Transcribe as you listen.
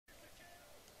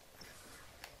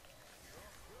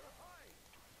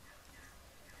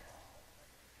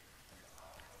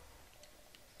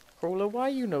Crawler, why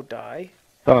you no die?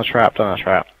 Done a trap, done a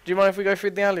trap. Do you mind if we go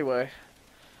through the alleyway?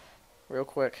 Real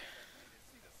quick.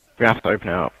 We have to open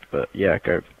it up, but yeah,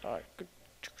 go. Alright.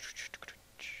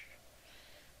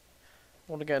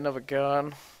 Want to get another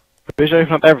gun. We should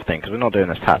open up everything, because we're not doing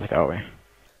this tactic, are we?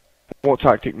 What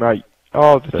tactic, mate?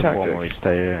 Oh, the There's one tactic. where we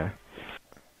stay here.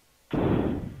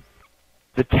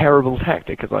 The terrible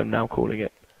tactic, as I'm now calling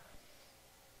it.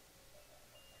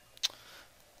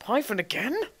 Python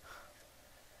again?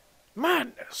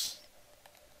 Madness!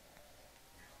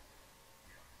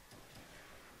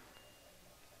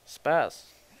 Spaz.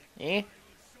 Eh?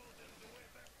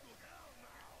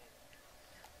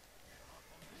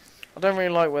 I don't really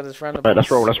like where this random... Right, let's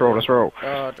roll, let's roll, let's roll.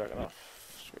 Oh, dragon off.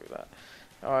 Screw that.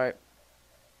 Alright.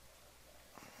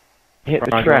 Hit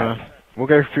the Right, trap. we'll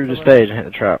go through the stage and hit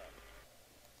the trap.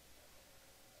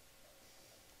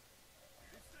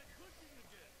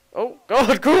 Oh,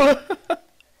 God, crawler!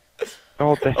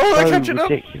 Oh, they're Oh, they're so catching up.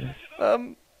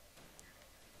 ridiculous.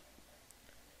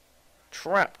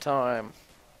 Trap time.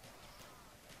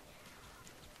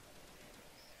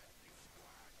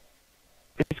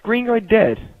 Is Green Guy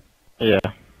dead? Yeah.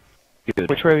 Good.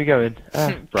 Which way are we going?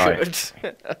 Right.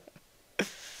 Good.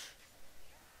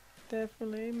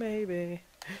 Definitely, maybe.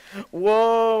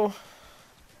 Whoa!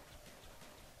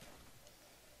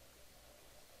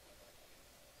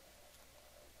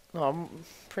 No, I'm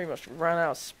pretty much ran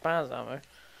out of spaz ammo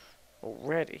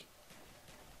already.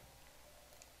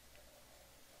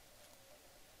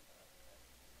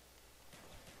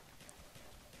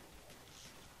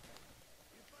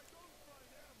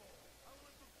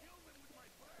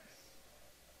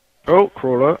 Oh,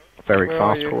 crawler. Very Where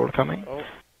are fast you? crawler coming. Oh.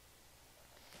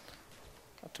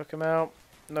 I took him out.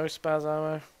 No spaz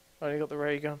ammo. Only got the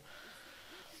ray gun.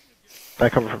 They're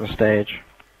coming from the stage.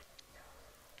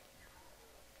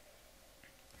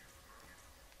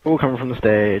 All coming from the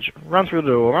stage. Run through the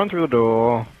door, run through the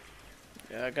door.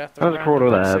 Yeah, I got the There's a random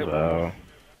crawler box there hit as one. well.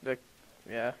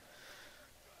 Yeah.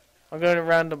 I'm going to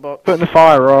random box. Putting the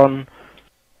fire on.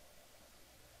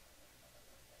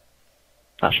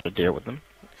 That should deal with them.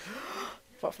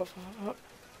 Fuck.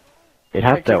 It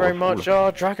has Thank you dealt very with much. all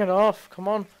Oh, dragon off. Come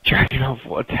on. Dragon off,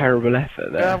 what a terrible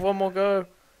effort Gonna have there. one more go.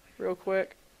 Real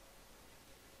quick.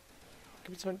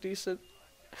 Give me something decent.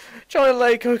 Giant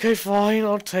lake. Okay, fine.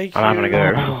 I'll take I'm you. having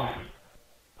a go.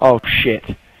 Oh shit.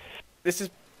 This is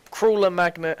crawler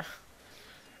magnet.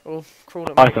 Oh,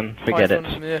 crawler Python, forget it.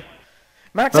 Yeah.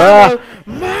 Max Ah!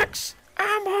 ammo. Max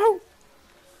ammo.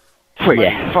 Oh,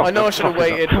 yeah. I know I should have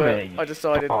waited, Come but here, you I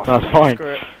decided. fuck. That's fine. Screw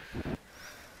it.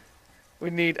 We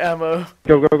need ammo.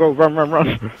 Go, go, go, run, run,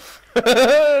 run. This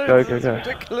go, is go.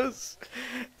 ridiculous.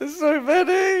 There's so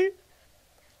many.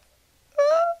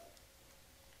 Ah.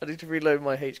 I need to reload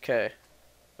my HK.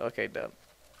 Okay, done.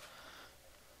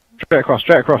 Straight across,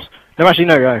 straight across. No, actually,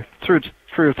 no, go. Through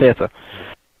the theatre.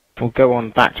 We'll go on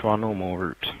back to our normal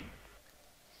route.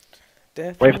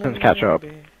 Wait for them to catch up.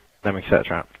 Definitely. Then we set a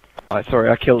trap. Sorry,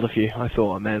 I killed a few. I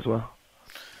thought I may as well.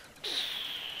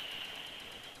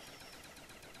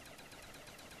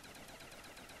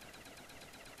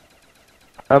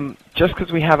 Just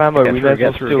because we have ammo, Get we through, may as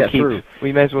well get through, still get keep. through.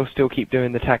 We may as well still keep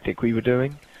doing the tactic we were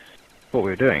doing. What we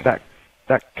were doing. That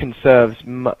conserves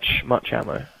much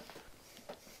ammo.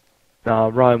 Nah,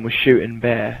 Ryan was shooting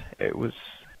bear. It was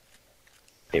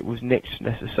nix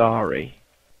necessary,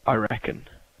 I reckon.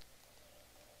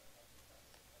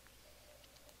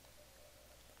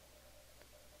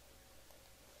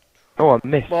 Oh, I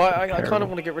missed. Well, I kind of Terrible.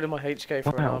 want to get rid of my HK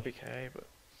for Wow. an RBK, but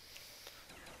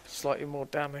slightly more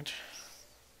damage.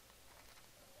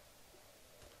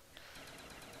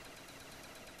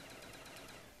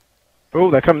 Oh,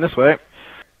 they're coming this way.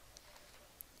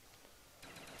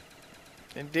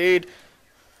 Indeed.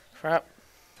 Crap.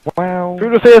 Wow.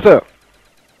 Through the theatre.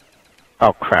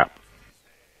 Oh crap.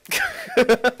 Through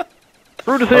the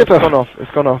Oh, it's theatre. gone off.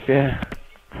 It's gone off. Yeah.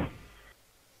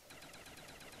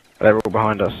 They're all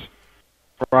behind us.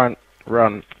 Run,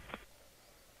 run.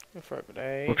 Go for a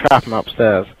grenade. We'll trap them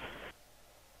upstairs.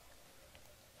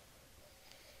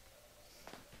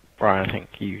 Brian, I think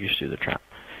you should do the trap.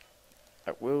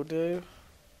 That will do.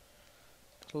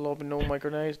 Lobbing all my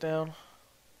grenades down.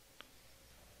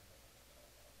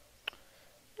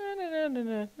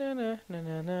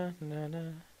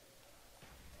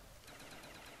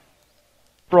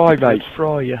 Fry, mate.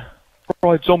 Fry ya.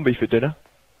 Fried zombie for dinner.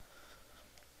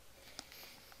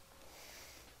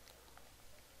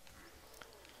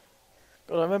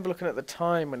 God, I remember looking at the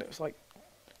time when it was like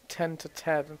 10 to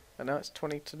 10, and now it's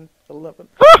 20 to 11.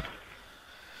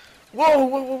 Whoa, whoa,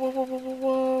 whoa, whoa, whoa, whoa, whoa,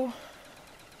 whoa.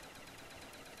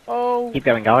 Oh. Keep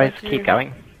going, guys. thank you. Keep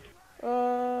going.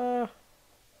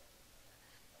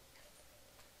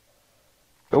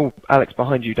 Alex,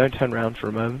 behind you. Don't turn round for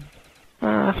a moment.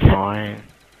 That's fine.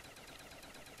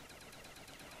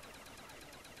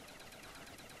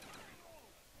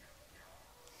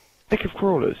 Thick of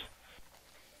crawlers.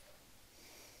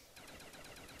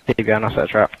 Here you go, and I'll set a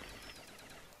trap.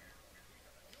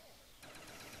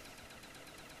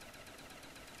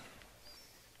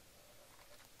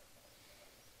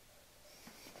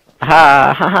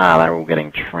 Ha ha ha! They're all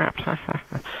getting trapped. Ha ha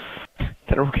ha!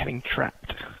 They're all getting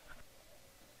trapped.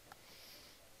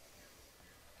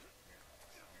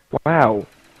 Wow.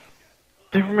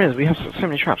 The problem is, we have so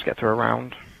many traps to get through a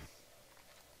round.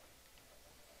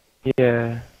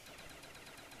 Yeah.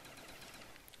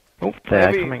 Oh, they're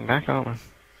Maybe- coming back, aren't they?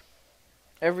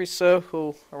 Every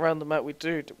circle around the map we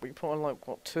do, we put on like,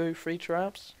 what, 2, 3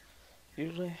 traps?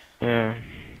 Usually. Yeah.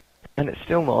 And it's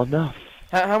still not enough.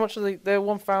 How much are they? They're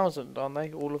 1,000, aren't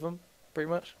they? All of them? Pretty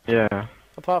much? Yeah.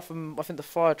 Apart from, I think the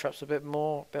fire traps a bit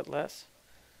more, a bit less.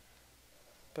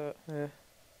 But, yeah.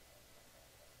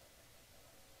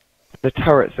 The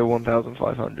turrets are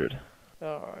 1,500.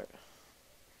 Alright.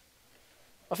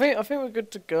 I think we're good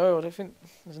to go. I don't think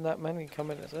there's that many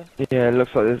coming, is there? Yeah, it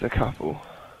looks like there's a couple.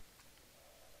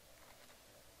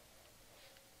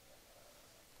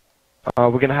 Oh,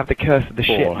 we're gonna have the curse of the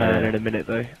shit man in a minute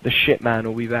though. The shit man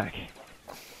will be back.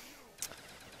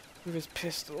 With his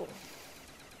pistol.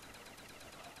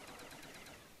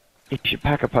 He should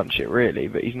pack a punch it really,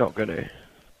 but he's not gonna.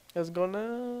 Has gone,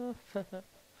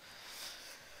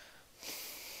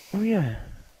 Oh yeah.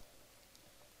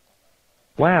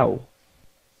 Wow.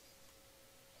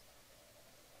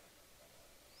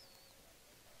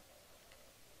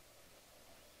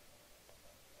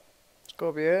 It's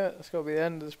gotta be it. It's gotta be the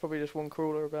end. There's probably just one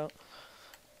crawler about.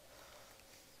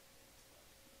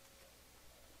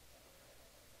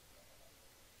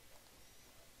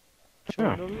 Oh,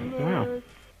 wow.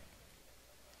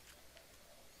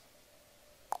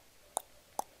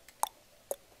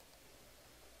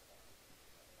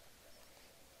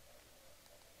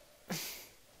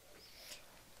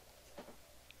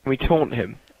 Can we taunt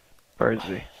him? Where is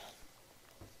he?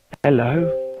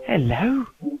 Hello? Hello?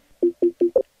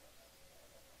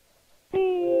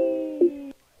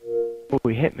 Oh,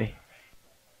 he hit me.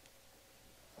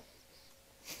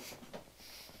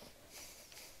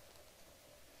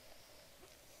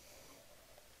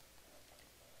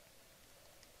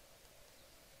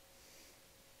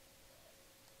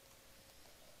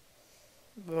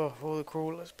 Oh, all the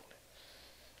crawlers.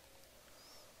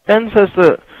 Ben says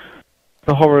that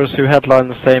the horrors who headline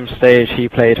the same stage he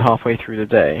played halfway through the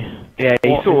day. Yeah,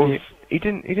 What he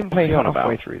didn't play he on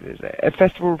halfway about? through this. At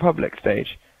Festival Republic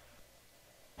stage.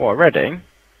 What, Reading?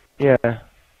 Yeah.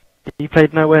 He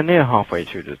played nowhere near halfway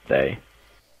through the day.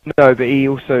 No, but he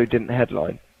also didn't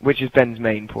headline, which is Ben's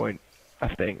main point,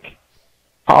 I think.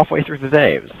 Halfway through the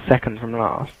day, it was second from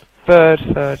last. Third.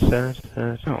 Oh,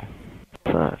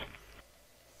 third.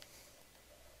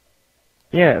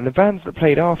 Yeah, and the bands that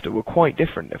played after were quite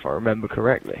different, if I remember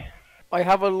correctly. I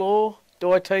have a law.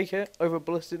 Do I take it over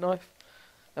ballistic knife?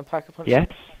 And pack a punch?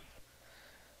 Yes?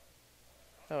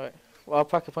 Alright. Well, I'll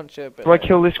pack a punch it a bit. Do I later.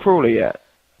 kill this crawler yet?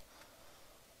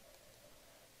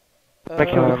 I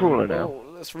kill the crawler now? Oh,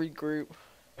 let's regroup.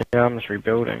 Yeah, I'm just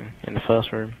rebuilding in the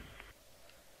first room.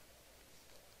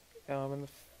 Yeah,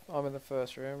 I'm in the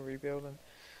first room rebuilding.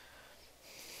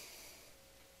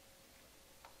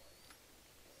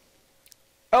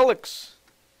 Alex,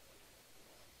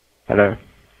 Hello.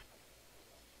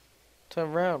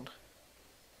 turn round.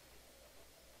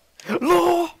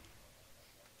 Law.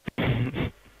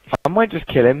 I might just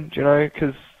kill him, do you know,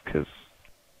 cause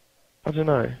I don't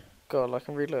know. God, I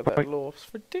can reload that law. It's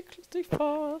ridiculously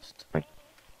fast.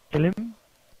 Kill him?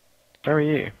 Where are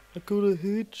you? I got a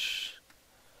hitch.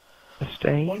 A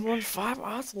stage? 115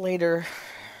 hours later.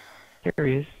 Here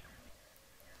he is.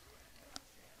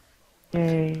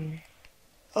 Yay.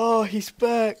 Oh, he's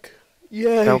back.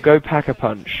 Yeah. Now go pack a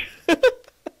punch.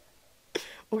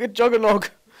 We'll get Juggernog.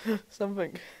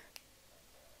 Something.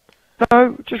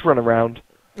 No, just run around.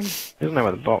 He doesn't know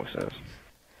where the box is.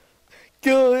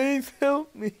 Guys,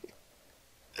 help me.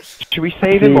 Should we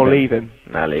save him or leave him?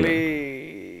 Nah, leave him.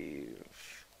 Leave.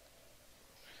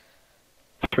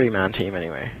 3-man team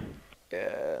anyway.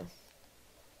 Yeah.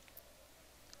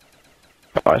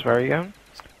 Guys, where are you going?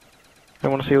 I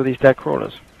want to see all these dead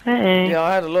crawlers. Hey! Yeah,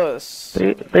 I had a look.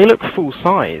 They look full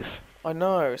size. I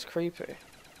know, it's creepy.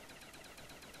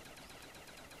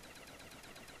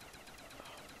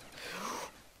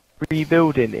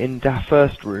 Rebuilding in the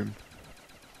first room.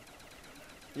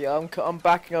 Yeah, I'm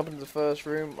backing up into the first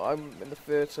room. I'm in the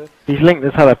theatre. He's linked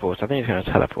the teleport. I think he's going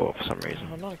to teleport for some reason.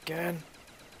 Oh, not again.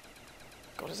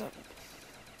 God, is that...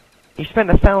 He spent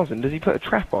 1,000. Does he put a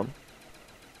trap on?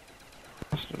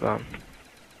 Must have done.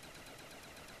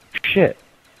 Shit.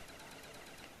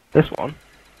 This one.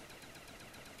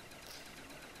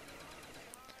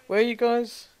 Where are you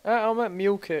guys? I'm at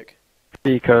Mule Kick.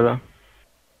 Cola.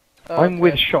 Oh, I'm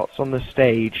with okay. shots on the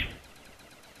stage.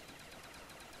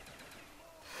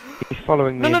 He's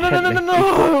following me No, no, no, no, no, intently.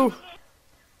 no, no!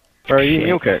 Where are you, Shit.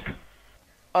 Mule Kick?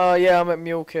 Yeah, I'm at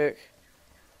Mule Kick.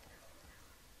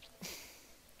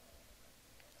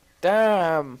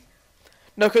 Damn.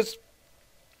 No, because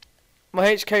my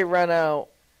HK ran out,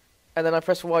 and then I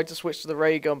pressed Y to switch to the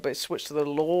ray gun, but it switched to the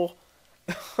law.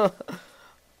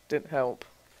 Didn't help.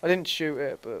 I didn't shoot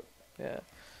it, but yeah.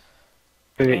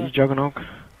 Go get you, Juggernog.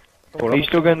 Are you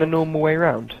still going the normal way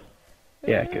round?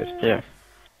 Yeah, good. Yeah.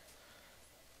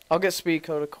 I'll get speed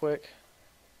coder quick.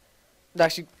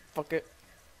 Actually, fuck it.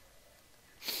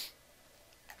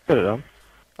 Could have done.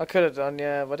 I could have done,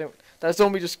 yeah, but I didn't. That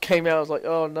zombie just came out. I was like,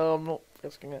 oh no, I'm not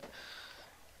risking it.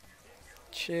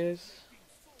 Cheers.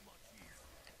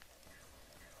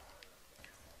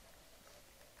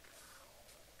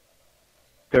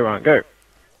 Go, Ryan, go.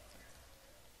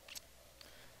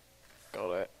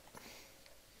 Got it.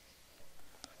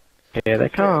 Here they Get a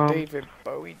come. David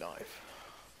Bowie knife.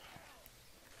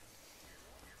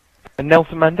 A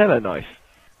Nelson Mandela knife.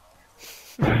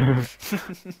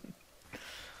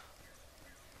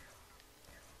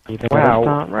 You better Wow.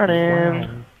 start running.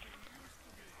 Wow.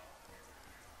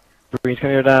 Green's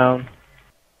gonna go down.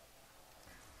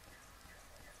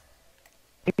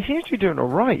 He seems to be doing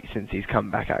alright since he's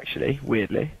come back, actually,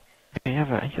 weirdly. He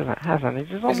hasn't. He's just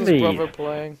This on is his leave. brother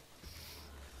playing.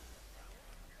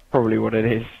 Probably what it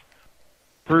is.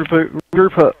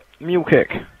 Rupert, Mule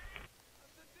Kick.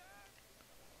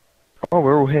 Oh,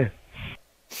 we're all here.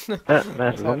 That's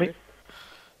a zombie.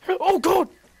 Oh god!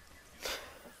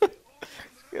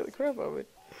 Get the crap out of me.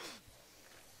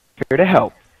 Here to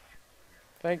help.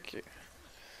 Thank you.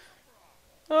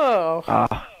 Oh.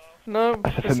 Ah, No,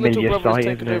 that's a this little familiar brother's sight,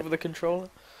 taken isn't it? over the controller.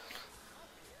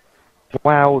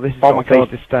 wow, this is Oh not my a place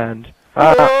God. to stand.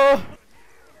 Oh!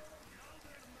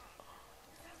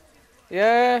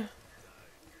 Yeah.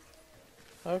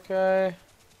 Okay.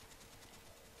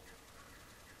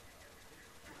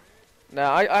 Nah,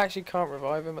 I actually can't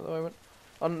revive him at the moment.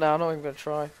 No, I'm not even gonna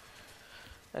try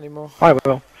anymore. I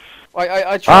will.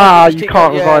 I tried. Ah, to just you keep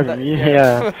can't going- revive that- him.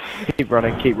 Yeah. Keep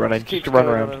running, keep running. Just keeps Just run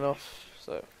going on around. and off.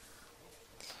 So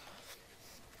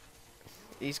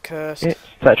he's cursed. Yeah.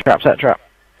 Set trap.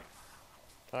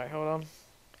 Alright, hold on.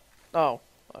 Oh,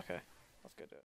 okay.